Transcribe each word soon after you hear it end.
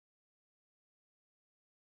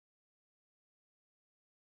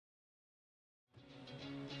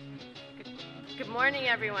morning,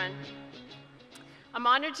 everyone. I'm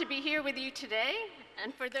honored to be here with you today,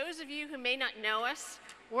 and for those of you who may not know us,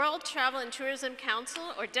 World Travel and Tourism Council,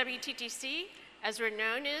 or WTTC, as we're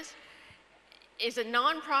known as, is a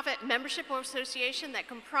nonprofit membership association that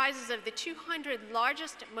comprises of the 200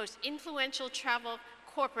 largest, most influential travel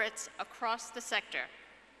corporates across the sector,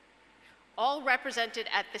 all represented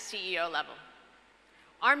at the CEO level.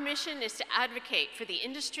 Our mission is to advocate for the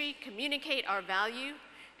industry, communicate our value,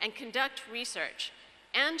 and conduct research,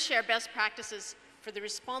 and share best practices for the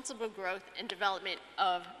responsible growth and development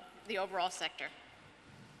of the overall sector.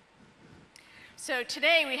 So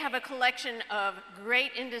today we have a collection of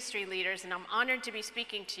great industry leaders, and I'm honored to be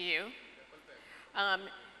speaking to you,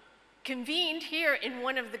 convened here in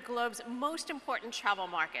one of the globe's most important travel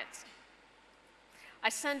markets. I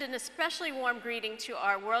send an especially warm greeting to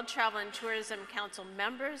our World Travel and Tourism Council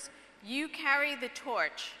members. You carry the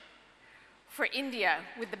torch for India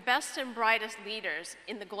with the best and brightest leaders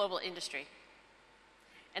in the global industry.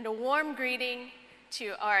 And a warm greeting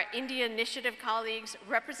to our India Initiative colleagues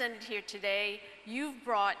represented here today. You've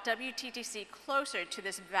brought WTTC closer to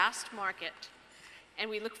this vast market, and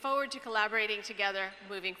we look forward to collaborating together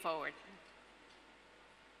moving forward.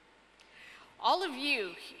 All of you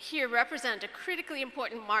here represent a critically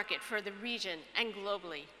important market for the region and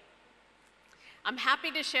globally. I'm happy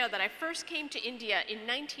to share that I first came to India in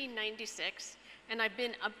 1996, and I've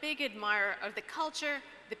been a big admirer of the culture,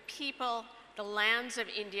 the people, the lands of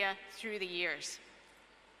India through the years.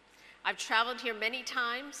 I've traveled here many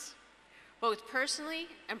times, both personally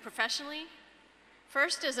and professionally,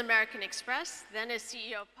 first as American Express, then as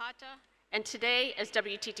CEO of PATA, and today as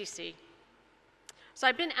WTTC. So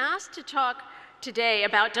I've been asked to talk today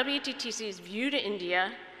about WTTC's view to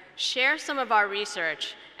India, share some of our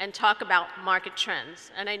research, and talk about market trends.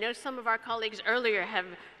 And I know some of our colleagues earlier have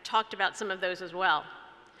talked about some of those as well.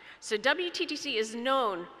 So WTTC is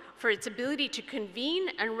known for its ability to convene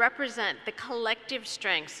and represent the collective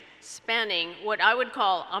strengths spanning what I would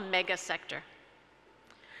call a mega sector.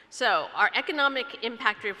 So our economic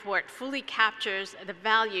impact report fully captures the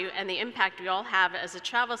value and the impact we all have as a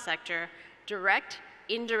travel sector, direct,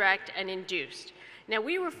 indirect, and induced. Now,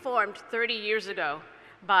 we were formed 30 years ago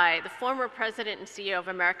by the former president and CEO of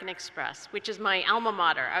American Express, which is my alma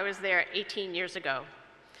mater. I was there 18 years ago.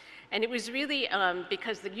 And it was really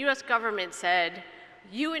because the US government said,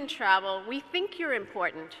 you in travel, we think you're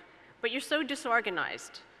important, but you're so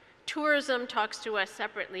disorganized. Tourism talks to us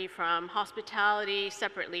separately from hospitality,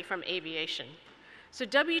 separately from aviation. So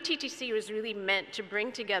WTTC was really meant to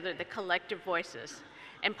bring together the collective voices.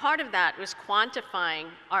 And part of that was quantifying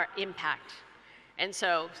our impact. And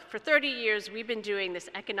so for 30 years, we've been doing this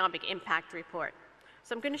economic impact report.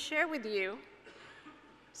 So I'm going to share with you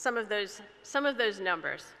some of those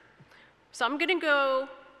numbers. So I'm going to go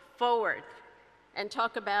forward and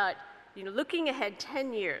talk about looking ahead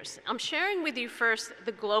 10 years. I'm sharing with you first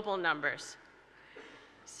the global numbers.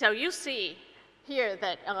 So you'll see here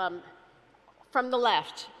that from the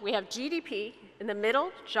left, we have GDP, in the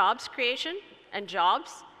middle, jobs creation and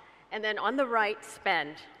jobs, and then on the right,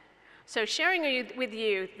 spend. So sharing with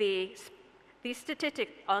you these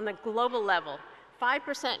statistics on the global level,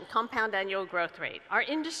 5% compound annual growth rate. Our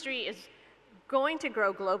industry is going to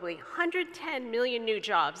grow globally, 110 million new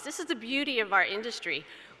jobs. This is the beauty of our industry.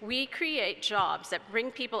 We create jobs that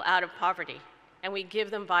bring people out of poverty, and we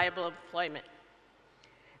give them viable employment.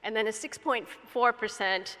 And then a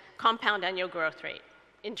 6.4% compound annual growth rate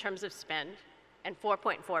in terms of spend, and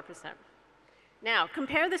 4.4%. Now,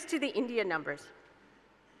 compare this to the India numbers.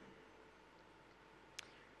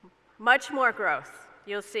 Much more growth.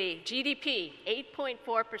 You'll see GDP,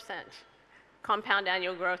 8.4% compound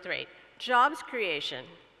annual growth rate. Jobs creation,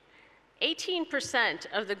 18%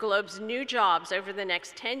 of the globe's new jobs over the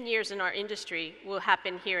next 10 years in our industry will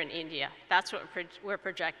happen here in India. That's what we're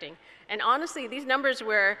projecting. And honestly, these numbers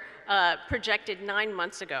were projected 9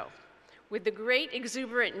 months ago. With the great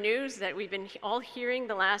exuberant news that we've been all hearing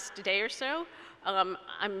the last day or so,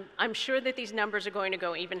 I'm sure that these numbers are going to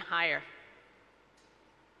go even higher.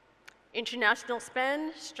 International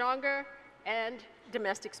spend, stronger, and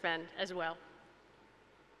domestic spend as well.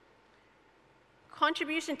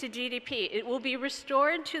 Contribution to GDP, it will be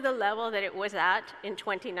restored to the level that it was at in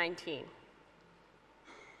 2019.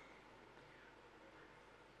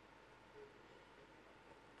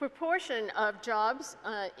 Proportion of jobs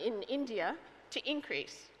in India to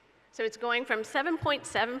increase. So it's going from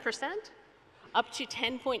 7.7% up to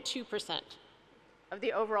 10.2% of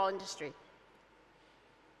the overall industry.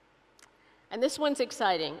 And this one's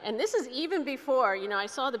exciting. And this is even before, I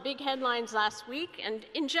saw the big headlines last week, and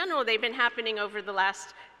in general, they've been happening over the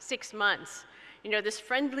last 6 months. This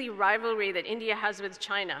friendly rivalry that India has with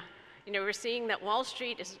China. We're seeing that Wall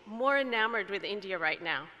Street is more enamored with India right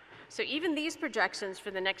now. So even these projections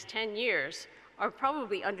for the next 10 years are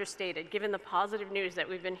probably understated, given the positive news that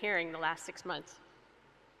we've been hearing the last 6 months.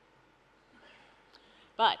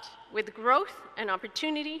 But with growth and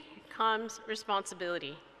opportunity comes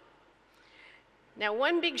responsibility. Now,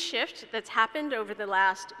 one big shift that's happened over the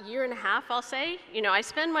last year and a half, I'll say, I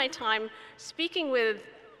spend my time speaking with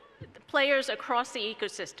players across the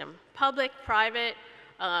ecosystem, public, private,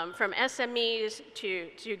 from SMEs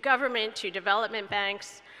to government to development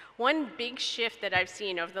banks. One big shift that I've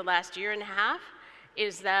seen over the last year and a half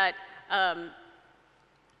is that,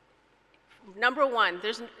 number one,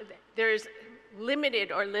 there's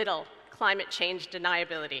limited or little climate change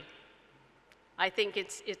deniability. I think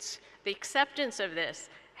the acceptance of this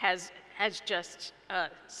has just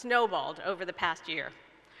snowballed over the past year.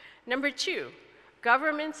 Number two,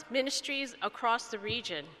 governments, ministries across the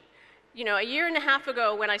region. A year and a half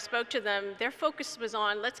ago when I spoke to them, their focus was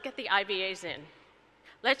on, let's get the IVAs in.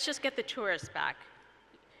 Let's just get the tourists back.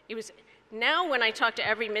 Now when I talk to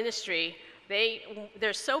every ministry,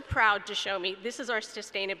 they're so proud to show me, this is our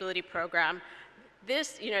sustainability program.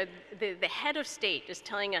 This, the head of state is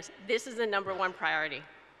telling us this is the #1 priority.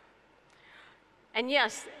 And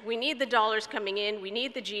yes, we need the dollars coming in, we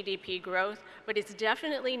need the GDP growth, but it's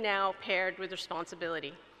definitely now paired with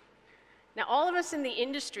responsibility. Now, all of us in the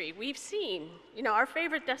industry, we've seen, our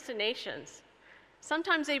favorite destinations.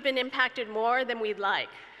 Sometimes they've been impacted more than we'd like.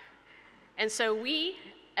 And so we,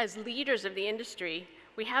 as leaders of the industry,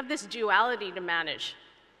 we have this duality to manage.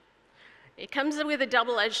 It comes with a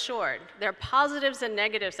double-edged sword. There are positives and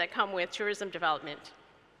negatives that come with tourism development.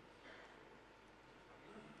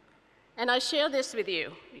 And I share this with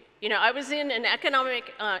you. I was in an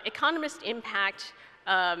economist impact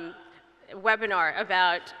webinar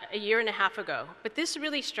about a year and a half ago, but this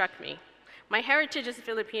really struck me. My heritage is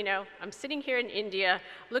Filipino. I'm sitting here in India.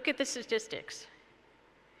 Look at the statistics.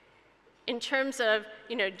 In terms of,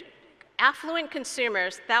 affluent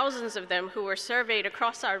consumers, thousands of them who were surveyed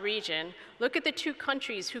across our region, look at the two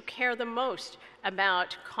countries who care the most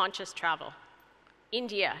about conscious travel.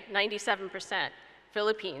 India, 97%.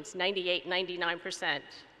 Philippines, 98, 99%.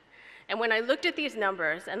 And when I looked at these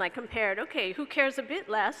numbers and I compared, okay, who cares a bit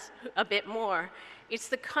less, a bit more, it's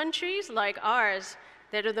the countries like ours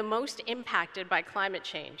that are the most impacted by climate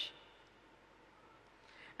change.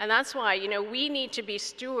 And that's why, we need to be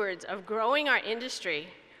stewards of growing our industry,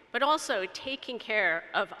 but also taking care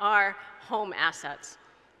of our home assets.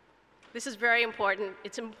 This is very important.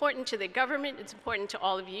 It's important to the government, it's important to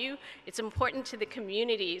all of you, it's important to the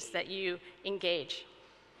communities that you engage.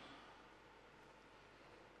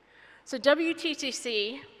 So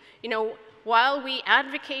WTTC, while we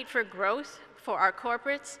advocate for growth for our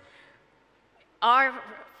corporates, our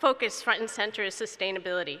focus front and center is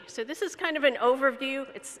sustainability. So this is kind of an overview.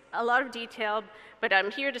 It's a lot of detail, but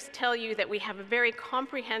I'm here to tell you that we have a very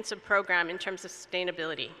comprehensive program in terms of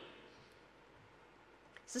sustainability.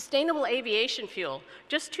 Sustainable aviation fuel.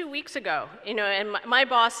 Just 2 weeks ago, and my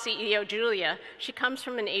boss, CEO Julia, she comes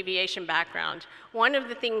from an aviation background. One of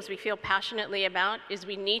the things we feel passionately about is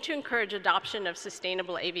we need to encourage adoption of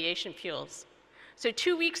sustainable aviation fuels. So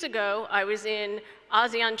 2 weeks ago, I was in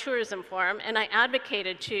ASEAN Tourism Forum, and I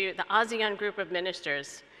advocated to the ASEAN group of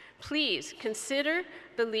ministers, please consider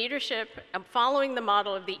the leadership of following the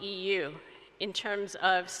model of the EU in terms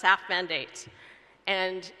of SAF mandates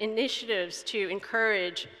and initiatives to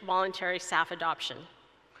encourage voluntary SAF adoption.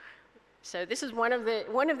 So this is one of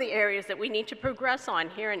the areas that we need to progress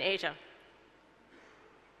on here in Asia.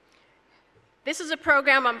 This is a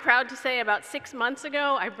program I'm proud to say about 6 months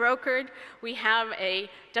ago I brokered. We have a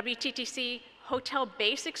WTTC Hotel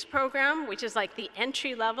Basics program, which is like the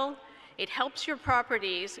entry level. It helps your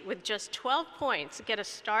properties with just 12 points get a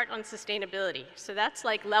start on sustainability. So that's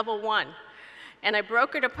like level 1. And I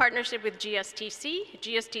brokered a partnership with GSTC.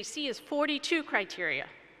 GSTC is 42 criteria.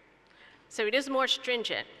 So it is more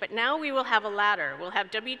stringent, but now we will have a ladder. We'll have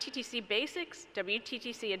WTTC Basics,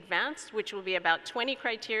 WTTC Advanced, which will be about 20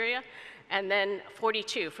 criteria, and then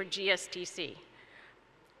 42 for GSTC.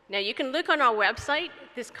 Now you can look on our website,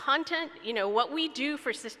 this content, what we do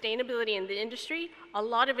for sustainability in the industry, a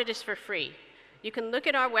lot of it is for free. You can look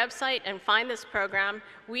at our website and find this program.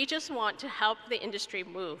 We just want to help the industry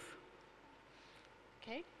move.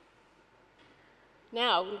 Okay?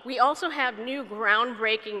 Now, we also have new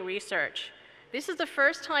groundbreaking research. This is the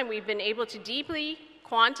first time we've been able to deeply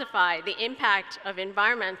quantify the impact of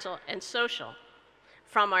environmental and social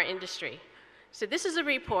from our industry. So this is a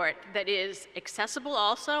report that is accessible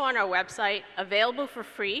also on our website, available for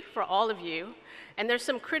free for all of you. And there's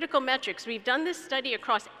some critical metrics. We've done this study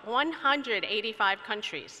across 185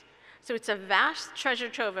 countries. So it's a vast treasure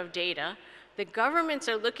trove of data. The governments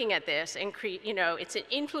are looking at this and it's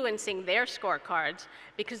influencing their scorecards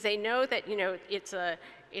because they know that it's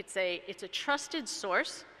a trusted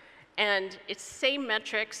source, and it's same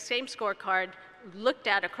metrics, same scorecard looked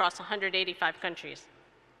at across 185 countries.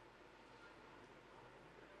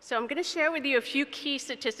 So I'm going to share with you a few key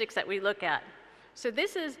statistics that we look at. So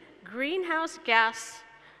this is greenhouse gas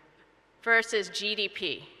versus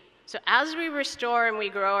GDP. So as we restore and we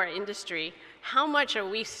grow our industry, how much are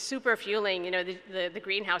we super fueling the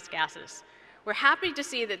greenhouse gases? We're happy to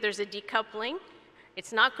see that there's a decoupling.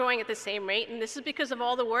 It's not growing at the same rate, and this is because of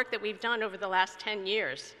all the work that we've done over the last 10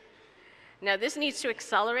 years. Now this needs to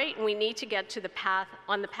accelerate, and we need to get to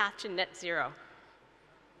on the path to net zero.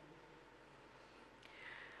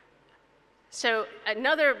 So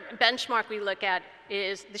another benchmark we look at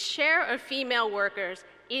is the share of female workers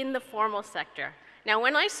in the formal sector. Now,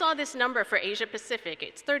 when I saw this number for Asia Pacific,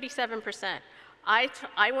 it's 37%.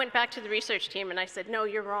 I went back to the research team and I said, no,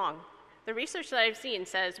 you're wrong. The research that I've seen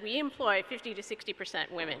says we employ 50 to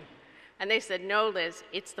 60% women. And they said, no, Liz,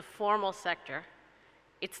 it's the formal sector.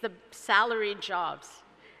 It's the salaried jobs.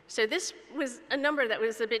 So this was a number that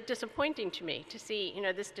was a bit disappointing to me to see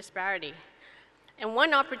this disparity. And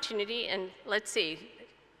one opportunity, and let's see,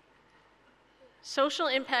 social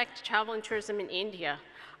impact, travel and tourism in India.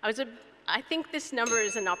 I think this number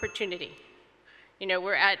is an opportunity.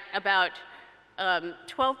 We're at about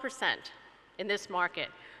 12% in this market.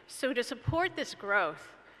 So to support this growth,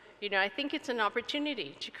 I think it's an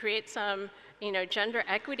opportunity to create some, gender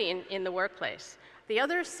equity in the workplace. The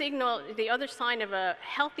other sign of a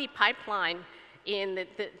healthy pipeline in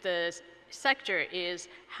the sector is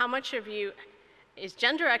how much of you is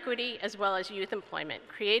gender equity as well as youth employment,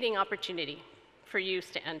 creating opportunity for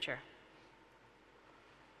youth to enter.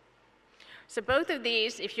 So both of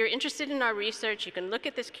these, if you're interested in our research, you can look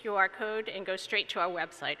at this QR code and go straight to our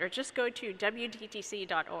website, or just go to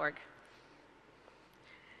WTTC.org.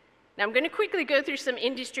 Now I'm going to quickly go through some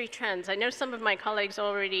industry trends. I know some of my colleagues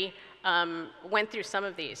already went through some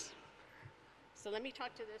of these. So let me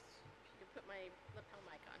talk to this. You can put my lapel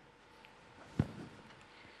mic on.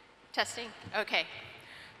 Testing? Okay.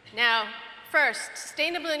 Now, first,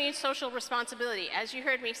 sustainability and social responsibility. As you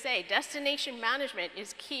heard me say, destination management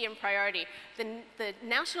is key and priority. The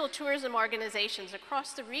national tourism organizations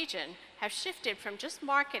across the region have shifted from just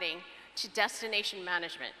marketing to destination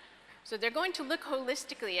management. So they're going to look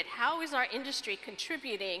holistically at how is our industry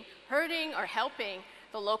contributing, hurting, or helping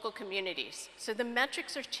the local communities. So the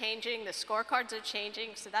metrics are changing, the scorecards are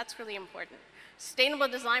changing, so that's really important. Sustainable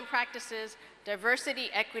design practices, diversity,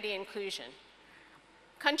 equity, inclusion.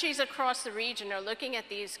 Countries across the region are looking at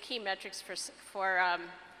these key metrics as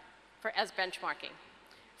benchmarking.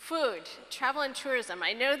 Food, travel and tourism.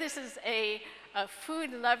 I know this is a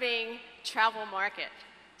food-loving travel market.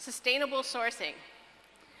 Sustainable sourcing.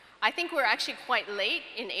 I think we're actually quite late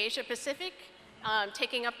in Asia Pacific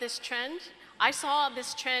taking up this trend. I saw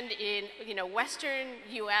this trend in Western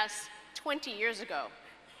US 20 years ago.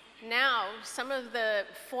 Now, some of the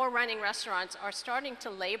forerunning restaurants are starting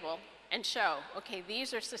to label and show, okay,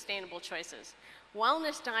 these are sustainable choices.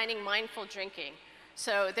 Wellness dining, mindful drinking.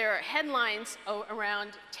 So there are headlines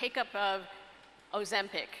around take-up of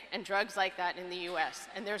Ozempic and drugs like that in the US.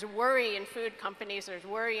 And there's worry in food companies, there's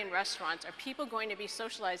worry in restaurants. Are people going to be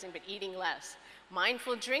socializing but eating less?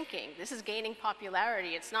 Mindful drinking, this is gaining popularity.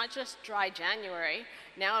 It's not just dry January.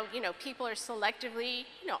 Now, people are selectively,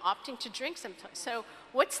 opting to drink sometimes. So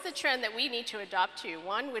what's the trend that we need to adopt to?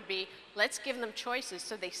 One would be, let's give them choices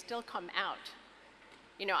so they still come out.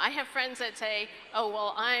 I have friends that say, oh,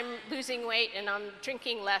 well, I'm losing weight and I'm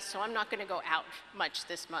drinking less, so I'm not going to go out much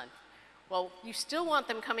this month. Well, you still want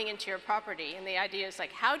them coming into your property, and the idea is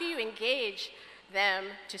like, how do you engage them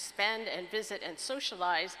to spend and visit and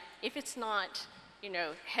socialize if it's not,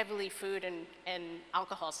 heavily food and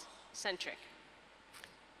alcohol-centric?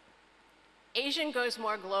 Asian goes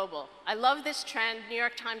more global. I love this trend. New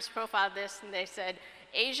York Times profiled this, and they said,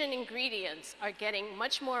 Asian ingredients are getting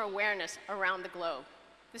much more awareness around the globe.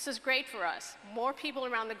 This is great for us. More people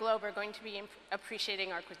around the globe are going to be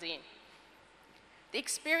appreciating our cuisine. The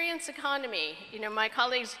experience economy, my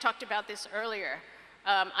colleagues talked about this earlier.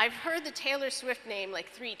 I've heard the Taylor Swift name like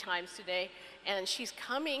 3 times today, and she's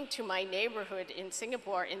coming to my neighborhood in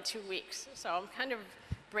Singapore in 2 weeks. So I'm kind of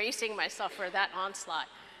bracing myself for that onslaught.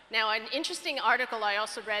 Now, an interesting article I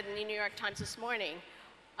also read in the New York Times this morning,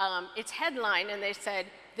 it's headline, and they said,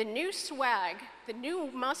 the new swag, the new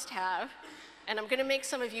must-have, and I'm going to make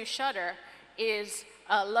some of you shudder, is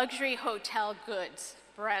luxury hotel goods,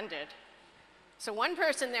 branded. So one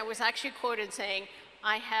person there was actually quoted saying,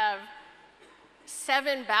 I have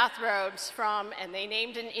 7 bathrobes from, and they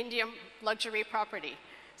named an Indian luxury property.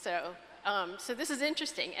 So, so this is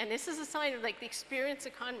interesting, and this is a sign of like the experience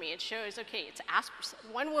economy. It shows, okay, it's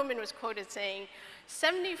one woman was quoted saying,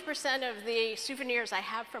 70% of the souvenirs I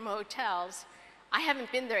have from hotels, I haven't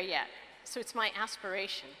been there yet, so it's my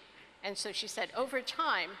aspiration. And so she said, over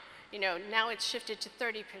time, you know, now it's shifted to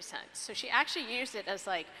 30%. So she actually used it as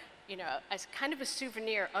like, you know, as kind of a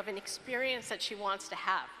souvenir of an experience that she wants to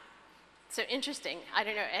have. So interesting. I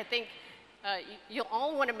don't know. I think you'll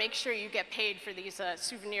all want to make sure you get paid for these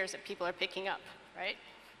souvenirs that people are picking up, right?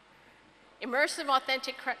 Immersive,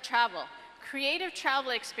 authentic travel. Creative travel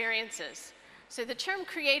experiences. So the term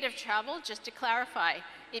creative travel, just to clarify,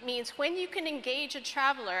 it means when you can engage a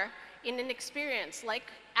traveler in an experience, like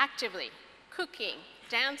actively, cooking,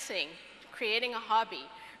 dancing, creating a hobby.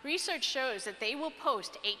 Research shows that they will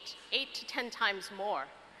post 8 to 10 times more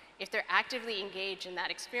if they're actively engaged in that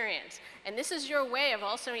experience. And this is your way of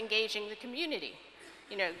also engaging the community.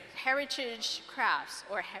 You know, heritage crafts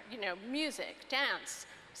or, you know, music, dance,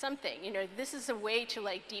 something. You know, this is a way to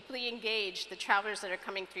like deeply engage the travelers that are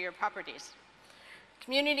coming through your properties.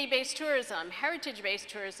 Community-based tourism, heritage-based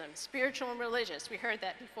tourism, spiritual and religious, we heard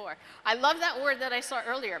that before. I love that word that I saw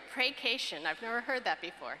earlier, praycation. I've never heard that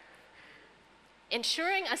before.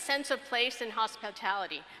 Ensuring a sense of place and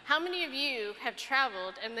hospitality. How many of you have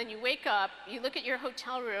traveled and then you wake up, you look at your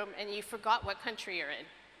hotel room and you forgot what country you're in?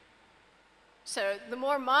 So the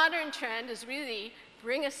more modern trend is really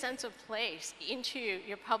bring a sense of place into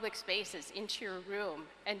your public spaces, into your room,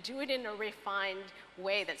 and do it in a refined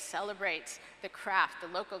way that celebrates the craft, the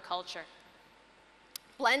local culture.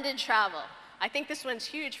 Blended travel. I think this one's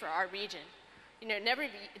huge for our region. You know,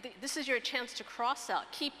 this is your chance to cross-sell,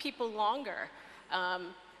 keep people longer.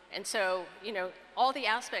 And so, you know, all the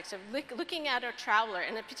aspects of looking at a traveler,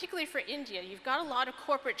 and particularly for India, you've got a lot of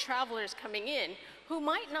corporate travelers coming in who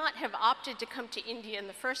might not have opted to come to India in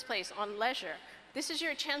the first place on leisure. This is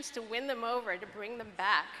your chance to win them over, to bring them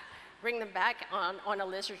back on a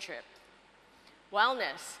leisure trip.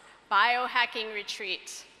 Wellness, biohacking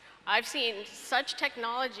retreats. I've seen such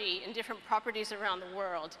technology in different properties around the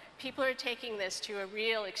world. People are taking this to a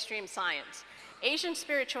real extreme science. Asian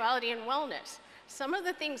spirituality and wellness. Some of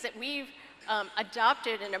the things that we've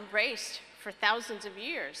adopted and embraced for thousands of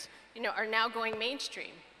years, you know, are now going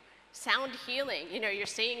mainstream. Sound healing, you know, you're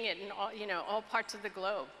seeing it in all, you know, all parts of the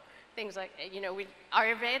globe. Things like, you know,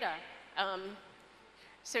 Ayurveda.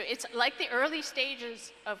 So it's like the early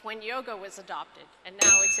stages of when yoga was adopted, and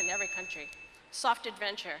now it's in every country. Soft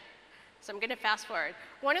adventure. So I'm going to fast forward.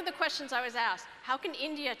 One of the questions I was asked, how can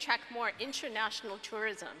India attract more international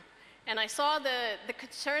tourism? And I saw the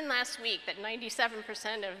concern last week that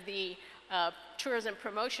 97% of the tourism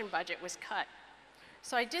promotion budget was cut.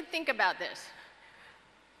 So I did think about this.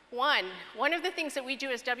 One of the things that we do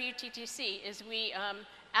as WTTC is we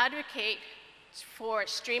advocate for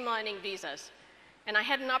streamlining visas. And I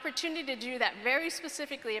had an opportunity to do that very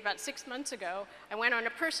specifically about 6 months ago. I went on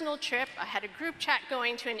a personal trip. I had a group chat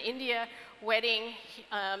going to an India wedding,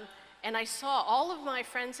 and I saw all of my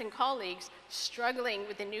friends and colleagues struggling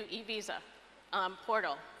with the new e-visa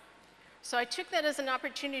portal. So I took that as an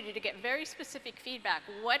opportunity to get very specific feedback.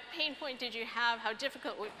 What pain point did you have? How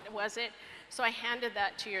difficult was it? So I handed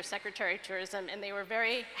that to your Secretary of Tourism, and they were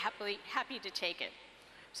very happy to take it.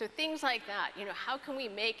 So things like that, you know, how can we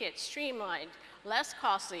make it streamlined, less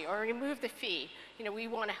costly, or remove the fee? You know, we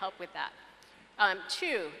want to help with that.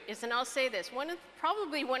 Two is, and I'll say this,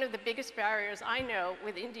 probably one of the biggest barriers I know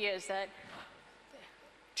with India is that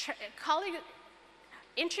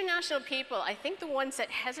international people, I think the ones that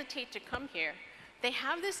hesitate to come here, they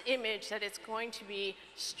have this image that it's going to be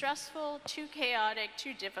stressful, too chaotic,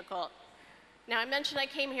 too difficult. Now, I mentioned I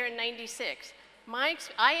came here in '96.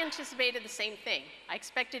 I anticipated the same thing. I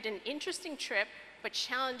expected an interesting trip, but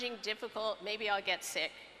challenging, difficult, maybe I'll get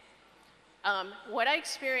sick. What I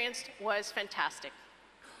experienced was fantastic.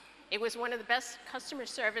 It was one of the best customer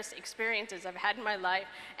service experiences I've had in my life,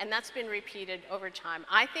 and that's been repeated over time.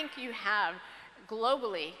 I think you have,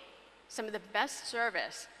 globally, some of the best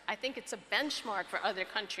service. I think it's a benchmark for other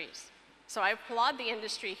countries. So I applaud the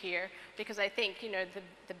industry here, because I think, you know,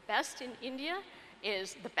 the best in India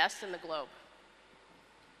is the best in the globe.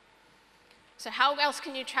 So how else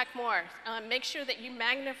can you attract more? Make sure that you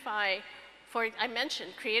magnify, I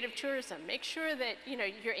mentioned creative tourism. Make sure that, you know,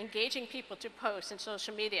 you're engaging people to post in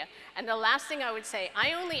social media. And the last thing I would say,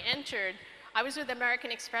 I was with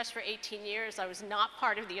American Express for 18 years. I was not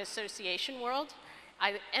part of the association world.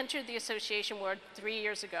 I entered the association world 3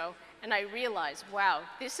 years ago, and I realized, wow,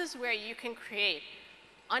 this is where you can create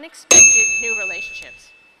unexpected new relationships.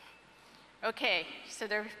 Okay, so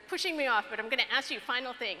they're pushing me off, but I'm going to ask you a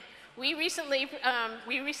final thing. We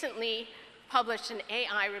recently published an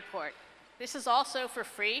AI report. This is also for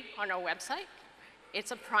free on our website. It's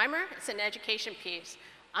a primer, it's an education piece.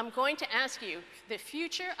 I'm going to ask you, the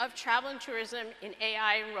future of travel and tourism in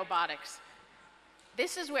AI and robotics.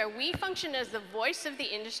 This is where we function as the voice of the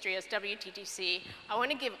industry as WTTC. I want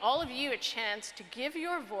to give all of you a chance to give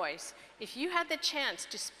your voice. If you had the chance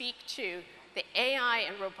to speak to the AI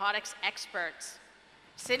and robotics experts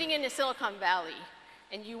sitting in the Silicon Valley,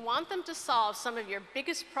 and you want them to solve some of your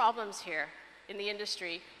biggest problems here in the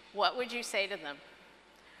industry, what would you say to them?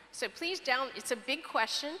 So please it's a big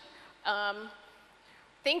question.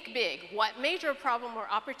 Think big. What major problem or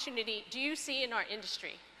opportunity do you see in our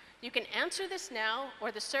industry? You can answer this now,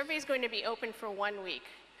 or the survey is going to be open for 1 week.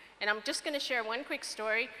 And I'm just going to share one quick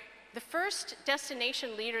story. The first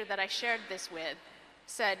destination leader that I shared this with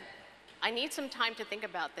said, I need some time to think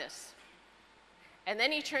about this. And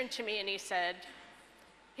then he turned to me and he said,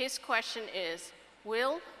 his question is,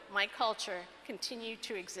 will my culture continue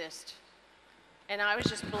to exist? And I was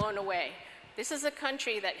just blown away. This is a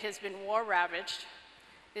country that has been war-ravaged.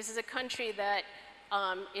 This is a country that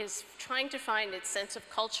is trying to find its sense of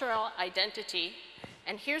cultural identity.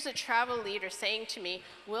 And here's a travel leader saying to me,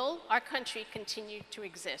 will our country continue to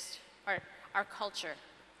exist, our culture?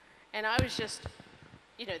 And I was just,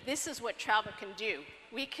 this is what travel can do.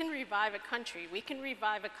 We can revive a country. We can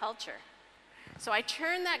revive a culture. So I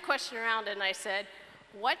turned that question around and I said,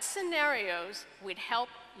 what scenarios would help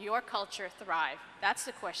your culture thrive? That's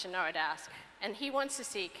the question I would ask. And he wants to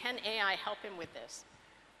see, can AI help him with this?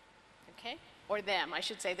 Okay? Or them, I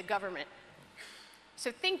should say, the government.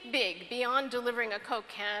 So think big, beyond delivering a Coke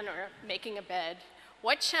can or making a bed.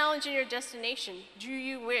 What challenge in your destination do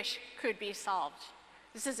you wish could be solved?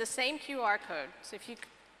 This is the same QR code. So if you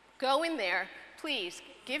go in there, please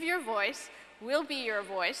give your voice. We'll be your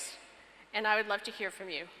voice. And I would love to hear from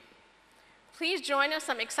you. Please join us.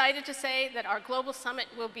 I'm excited to say that our global summit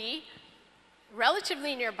will be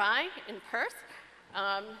relatively nearby in Perth.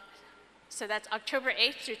 So that's October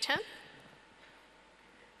 8th through 10th.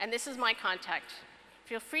 And this is my contact.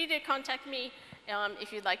 Feel free to contact me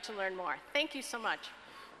if you'd like to learn more. Thank you so much.